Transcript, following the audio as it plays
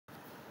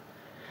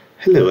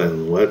Hello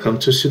and welcome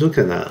to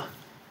SudoKanard.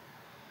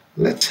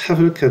 Let's have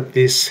a look at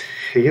this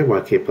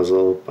Heyawake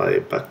puzzle by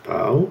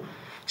Bakpao.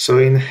 So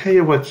in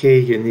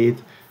Heyawake you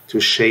need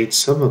to shade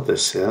some of the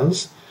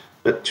cells,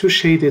 but two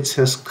shaded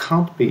cells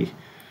can't be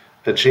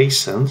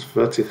adjacent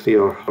vertically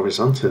or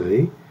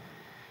horizontally.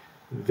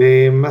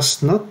 They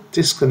must not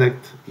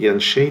disconnect the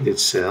unshaded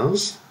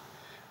cells,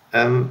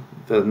 and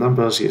the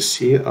numbers you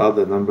see are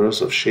the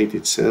numbers of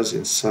shaded cells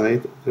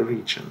inside the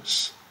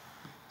regions.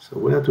 So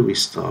where do we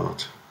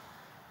start?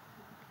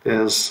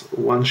 There's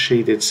one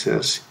shaded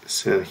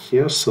cell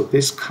here, so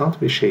this can't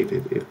be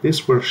shaded. If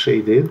this were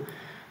shaded,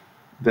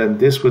 then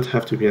this would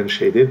have to be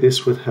unshaded,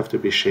 this would have to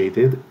be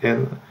shaded,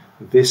 and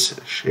this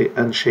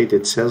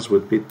unshaded cells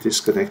would be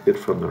disconnected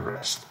from the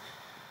rest.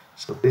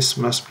 So this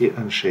must be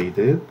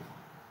unshaded.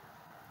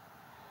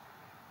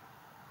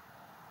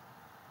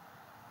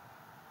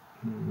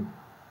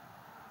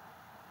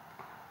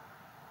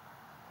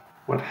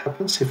 What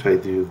happens if I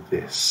do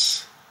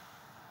this?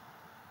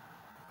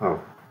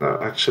 Oh, no,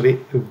 actually,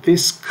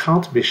 this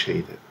can't be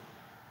shaded.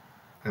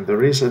 And the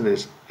reason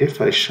is,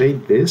 if I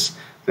shade this,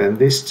 then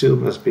this too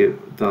must be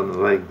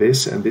done like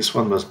this, and this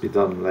one must be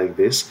done like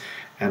this,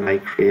 and I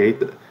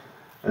create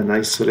an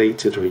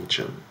isolated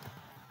region.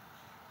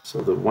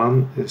 So the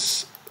one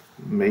is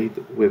made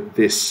with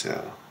this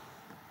cell.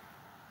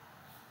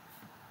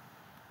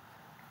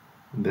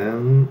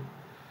 Then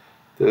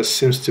there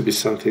seems to be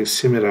something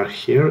similar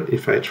here.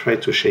 If I try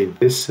to shade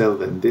this cell,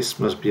 then this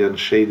must be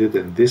unshaded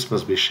and this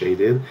must be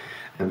shaded,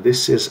 and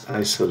this is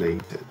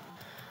isolated.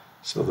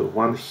 So the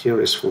one here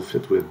is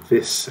fulfilled with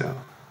this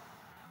cell.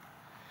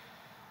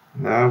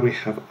 Now we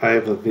have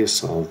either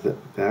this or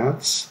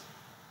that,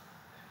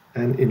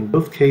 and in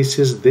both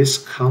cases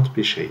this can't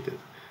be shaded.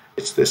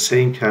 It's the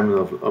same kind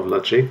of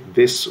logic.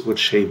 This would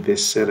shade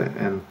this cell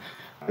and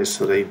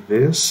isolate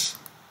this.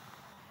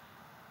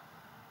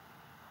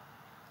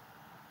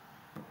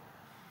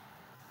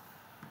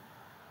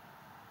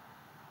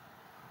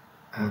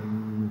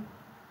 And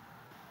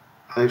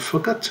I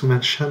forgot to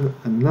mention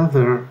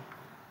another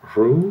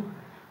rule,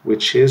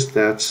 which is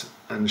that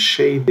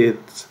unshaded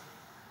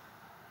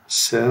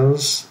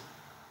cells,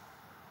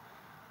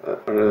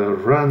 a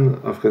run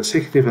of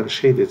consecutive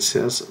unshaded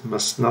cells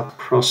must not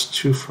cross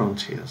two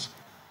frontiers,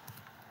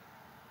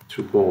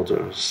 two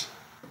borders.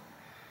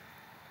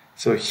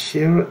 So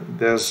here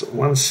there's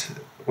one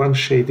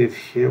shaded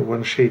here,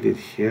 one shaded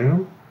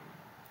here,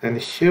 and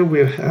here we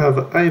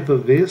have either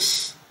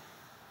this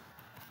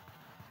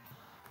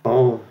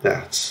or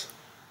that,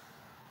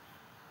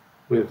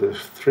 with the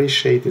three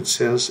shaded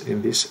cells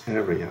in this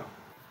area.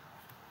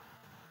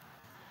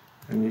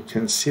 And you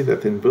can see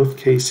that in both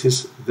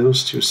cases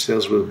those two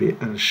cells will be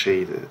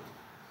unshaded.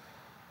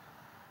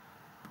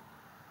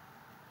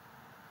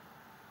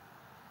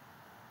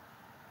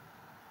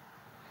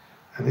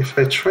 And if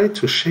I try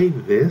to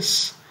shade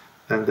this,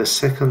 then the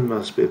second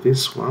must be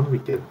this one, we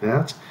get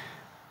that,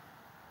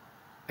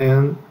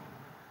 and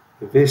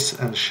this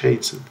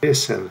unshades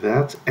this and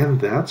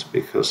that,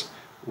 because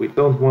we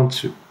don't want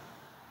to,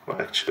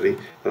 well, actually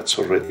that's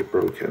already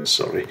broken,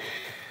 sorry.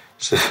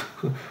 So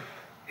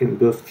in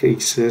both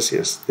cases,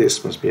 yes,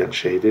 this must be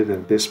unshaded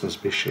and this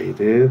must be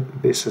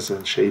shaded. This is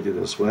unshaded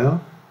as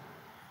well.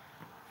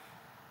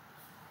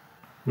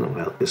 No,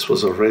 well, this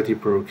was already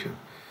broken.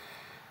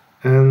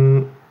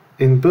 And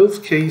in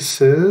both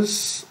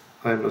cases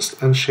I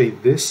must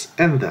unshade this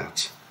and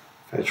that.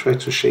 If I try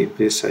to shade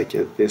this, I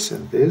get this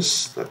and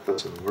this. That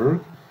doesn't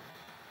work.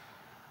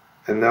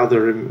 And now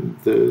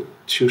the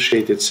two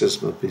shaded cells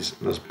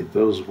must be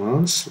those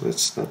ones.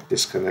 Let's not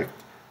disconnect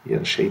the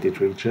unshaded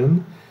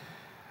region.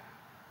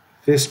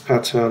 This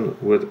pattern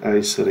would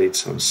isolate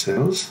some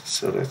cells,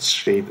 so let's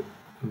shade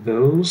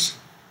those.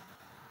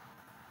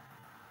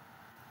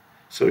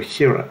 So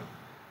here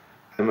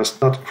I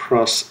must not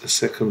cross a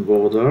second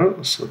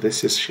border, so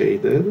this is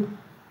shaded.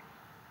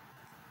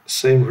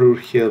 Same rule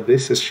here,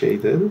 this is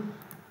shaded.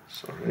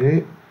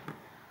 Sorry,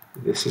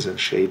 this is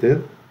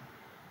unshaded.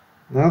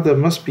 Now there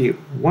must be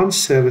one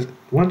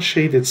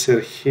shaded cell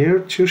here,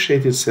 two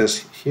shaded cells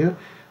here,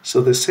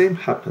 so the same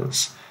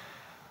happens.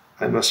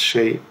 I must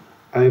shade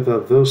either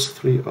those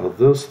three or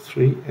those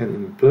three, and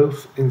in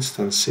both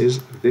instances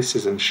this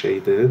is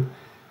unshaded.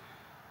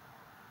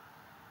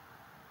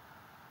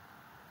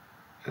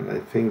 And I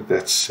think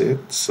that's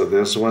it. So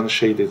there's one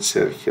shaded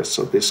cell here,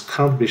 so this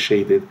can't be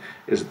shaded,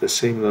 is the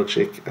same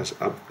logic as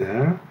up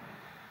there.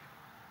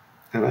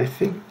 And I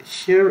think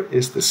here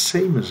is the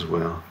same as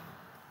well.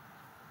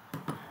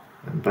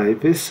 And by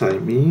this I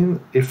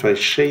mean, if I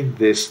shade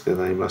this, then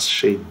I must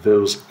shade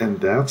those and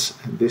that,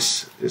 and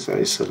this is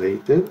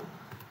isolated.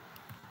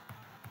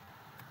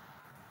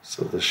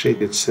 So the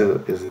shaded cell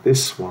is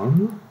this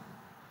one.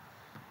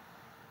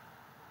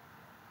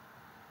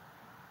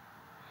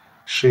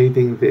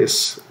 Shading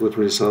this would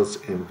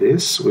result in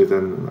this with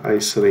an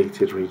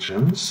isolated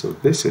region, so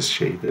this is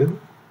shaded.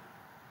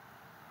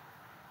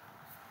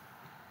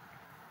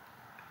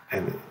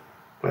 And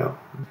well,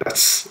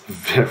 that's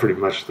very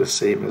much the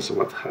same as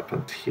what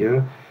happened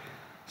here.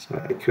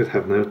 So I could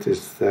have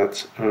noticed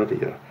that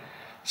earlier.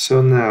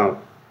 So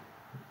now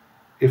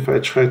if I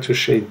try to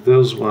shade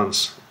those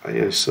ones, I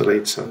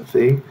isolate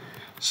something,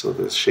 so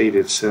the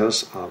shaded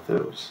cells are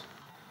those.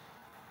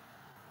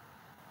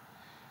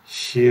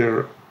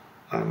 Here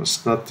I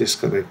must not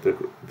disconnect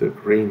the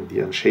green,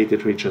 the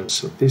unshaded region,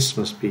 so this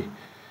must be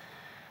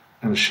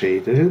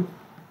unshaded.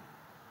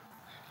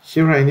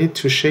 Here I need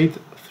to shade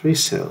 3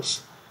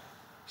 cells,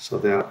 so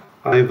they are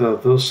either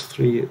those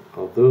 3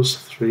 or those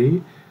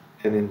 3,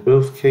 and in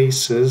both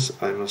cases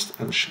I must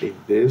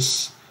unshade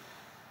this.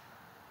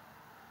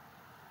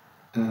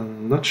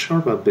 I'm not sure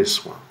about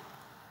this one.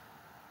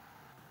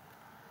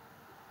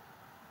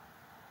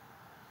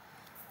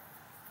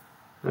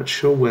 Not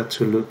sure where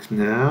to look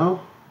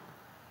now.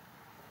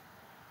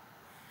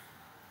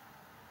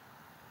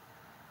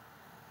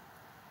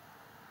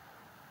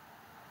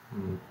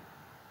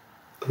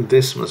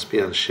 This must be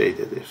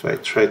unshaded. If I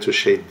try to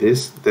shade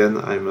this, then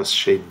I must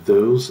shade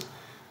those,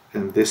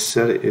 and this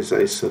cell is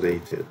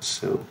isolated.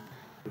 So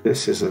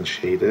this is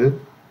unshaded.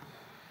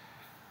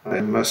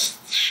 I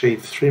must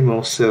shade 3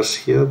 more cells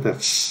here.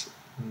 That's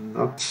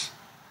not...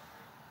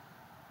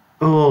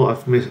 Oh,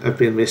 I've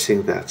been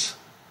missing that.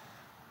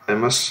 I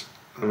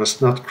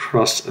must not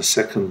cross a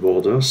second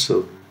border,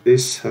 so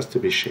this has to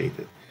be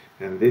shaded,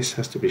 and this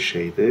has to be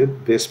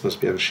shaded. This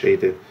must be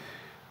unshaded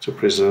to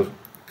preserve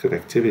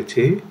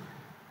connectivity.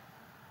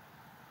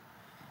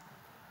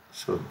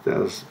 So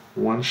there's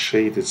one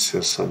shaded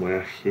cell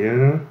somewhere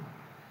here.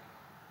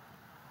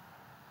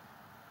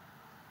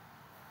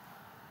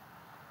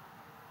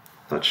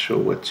 Not sure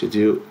what to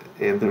do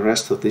in the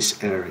rest of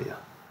this area.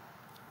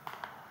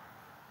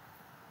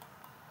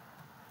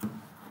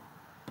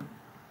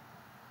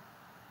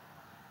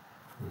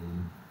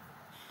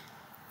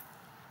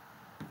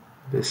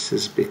 This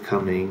is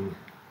becoming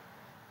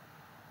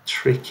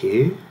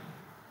tricky.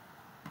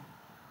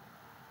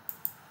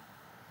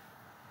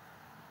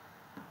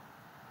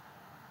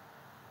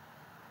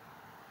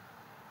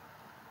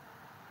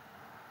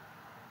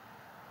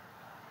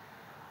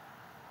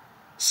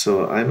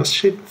 So I must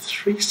shade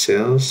 3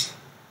 cells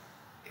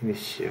in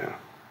here.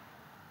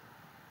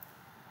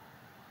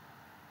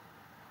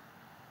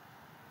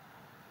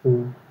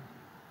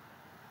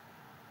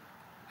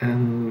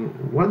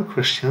 And one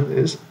question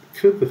is,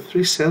 could the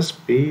 3 cells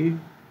be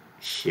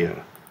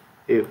here?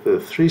 If the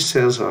 3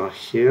 cells are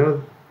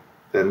here,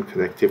 then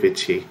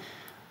connectivity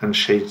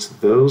unshades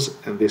those,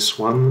 and this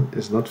one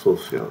is not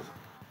fulfilled.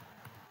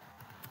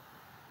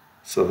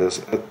 So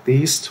there's at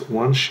least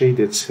one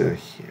shaded cell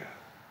here.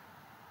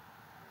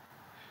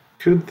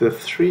 Could the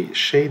 3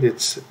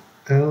 shaded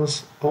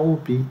cells all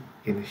be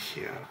in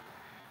here?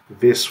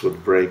 This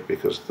would break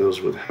because those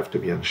would have to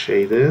be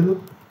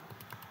unshaded.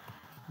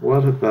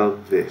 What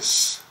about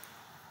this?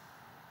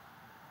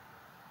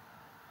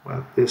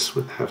 Well, this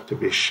would have to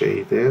be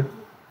shaded,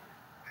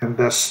 and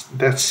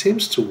that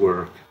seems to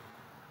work.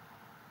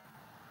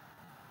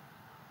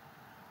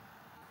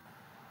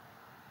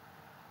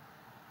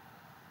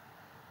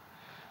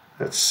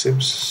 That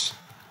seems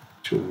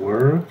to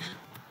work.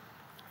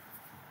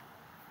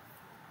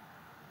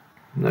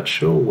 Not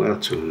sure where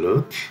to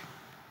look.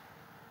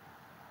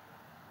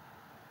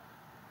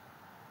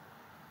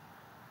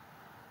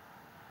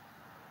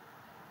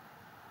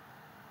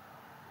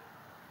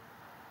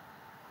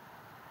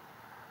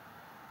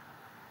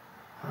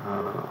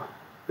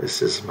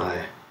 This is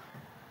my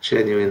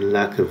genuine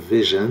lack of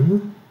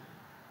vision.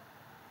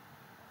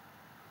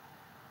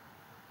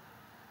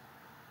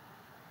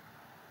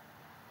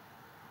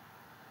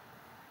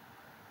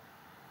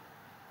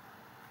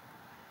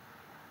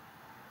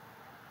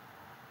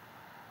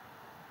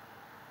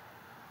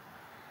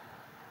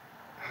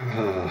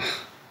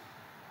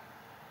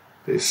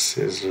 This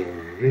is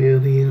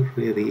really,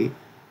 really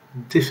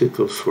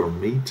difficult for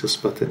me to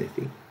spot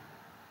anything.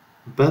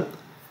 But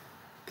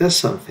there's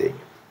something.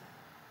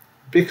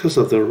 Because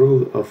of the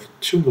rule of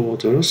 2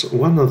 borders,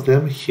 one of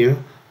them here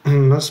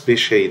must be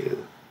shaded.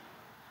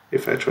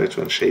 If I try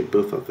to unshade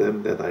both of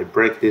them, then I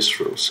break this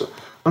rule. So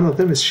one of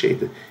them is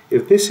shaded.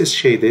 If this is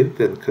shaded,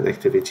 then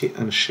connectivity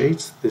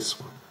unshades this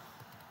one.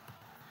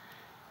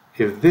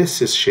 If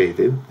this is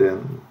shaded,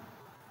 then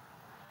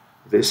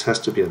this has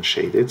to be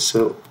unshaded.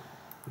 So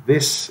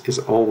this is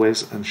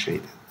always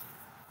unshaded.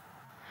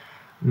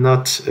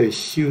 Not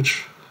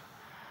huge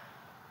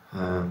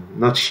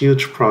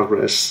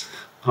progress,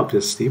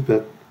 obviously,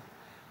 but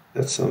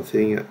that's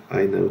something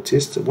I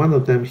noticed. One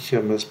of them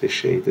here must be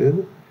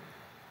shaded.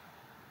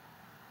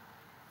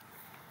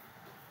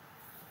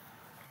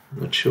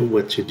 Not sure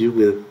what to do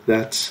with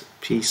that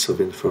piece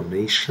of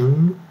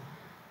information.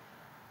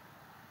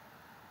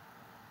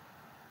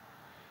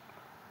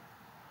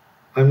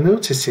 I'm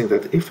noticing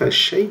that if I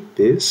shade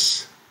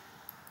this,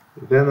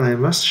 then I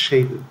must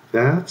shade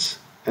that,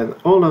 and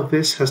all of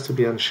this has to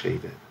be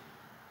unshaded.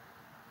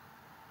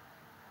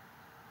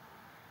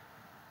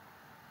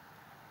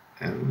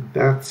 And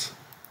that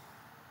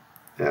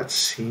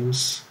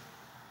seems,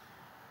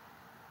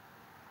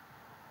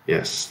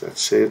 yes,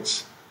 that's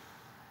it.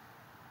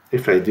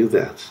 If I do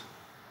that,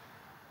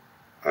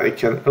 I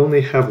can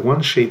only have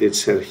one shaded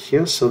cell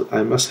here, so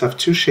I must have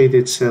 2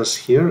 shaded cells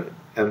here,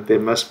 and they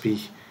must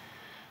be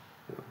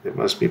They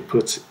must be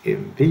put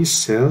in these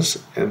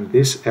cells, and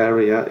this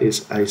area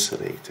is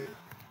isolated.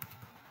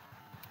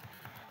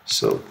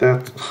 So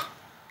that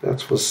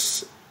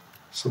was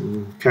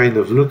some kind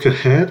of look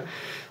ahead.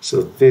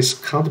 So this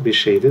can't be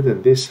shaded,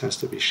 and this has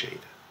to be shaded.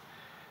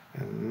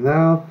 And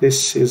now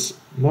this is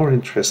more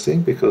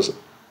interesting because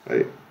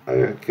I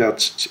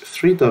got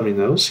 3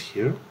 dominoes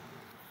here,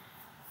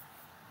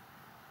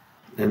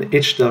 and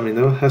each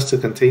domino has to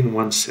contain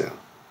 1 cell.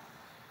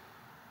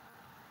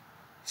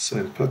 So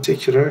in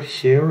particular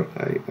here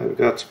I've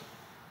got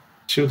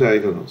 2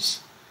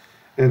 diagonals,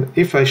 and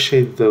if I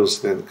shade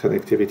those, then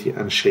connectivity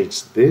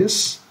unshades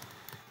this.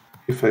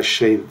 If I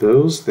shade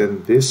those,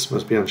 then this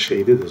must be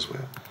unshaded as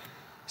well.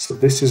 So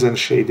this is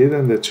unshaded,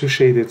 and the 2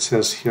 shaded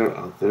cells here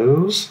are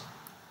those.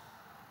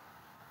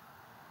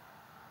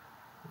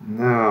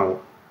 Now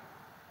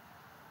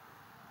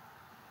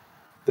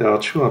there are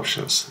 2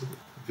 options,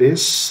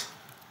 this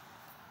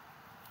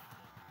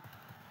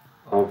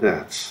or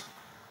that.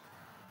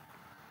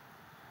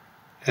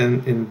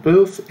 And in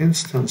both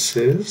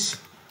instances,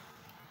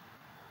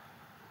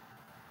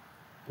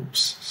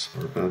 oops,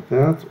 sorry about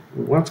that,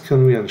 what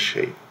can we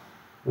unshade?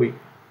 We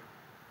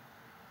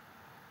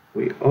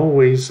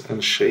always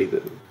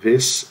unshade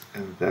this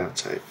and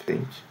that, I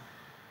think.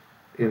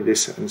 In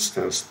this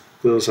instance,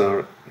 those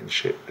are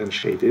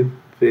unshaded.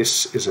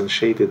 This is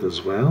unshaded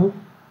as well.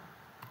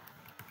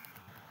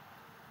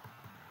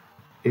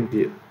 In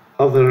the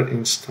other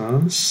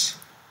instance,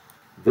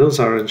 those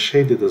are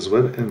unshaded as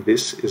well, and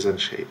this is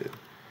unshaded.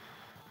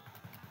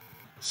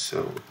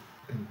 So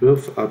in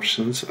both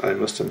options, I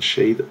must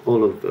unshade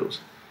all of those.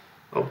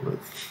 Oh,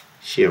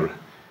 here,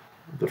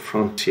 the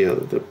frontier,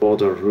 the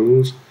border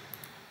rules,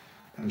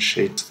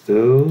 unshade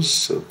those.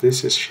 So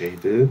this is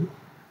shaded.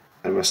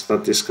 I must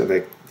not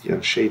disconnect the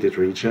unshaded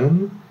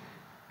region.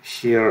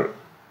 Here,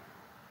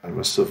 I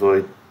must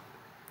avoid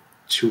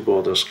 2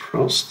 borders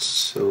crossed.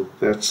 So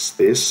that's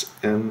this,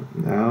 and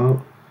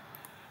now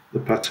the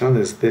pattern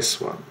is this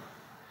one.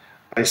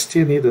 I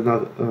still need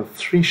another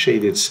 3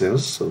 shaded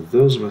cells, so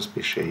those must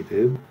be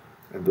shaded,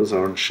 and those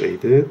aren't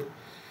shaded,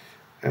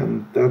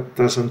 and that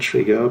doesn't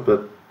trigger,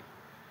 but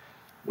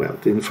well,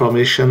 the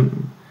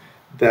information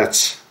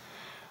that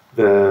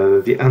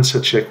the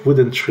answer check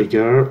wouldn't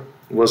trigger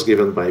was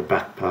given by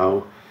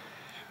Bakpao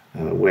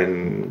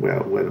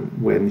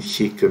when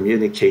he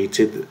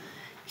communicated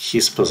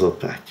his puzzle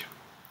pack.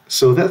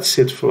 So that's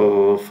it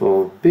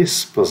for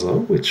this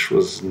puzzle, which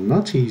was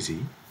not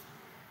easy.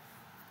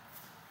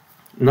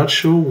 Not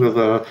sure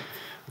whether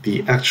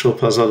the actual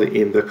puzzle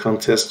in the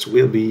contest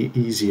will be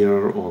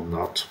easier or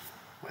not.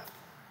 Well,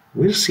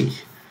 we'll see.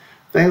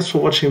 Thanks for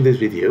watching this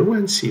video,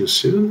 and see you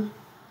soon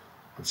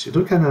on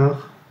SudoKanard.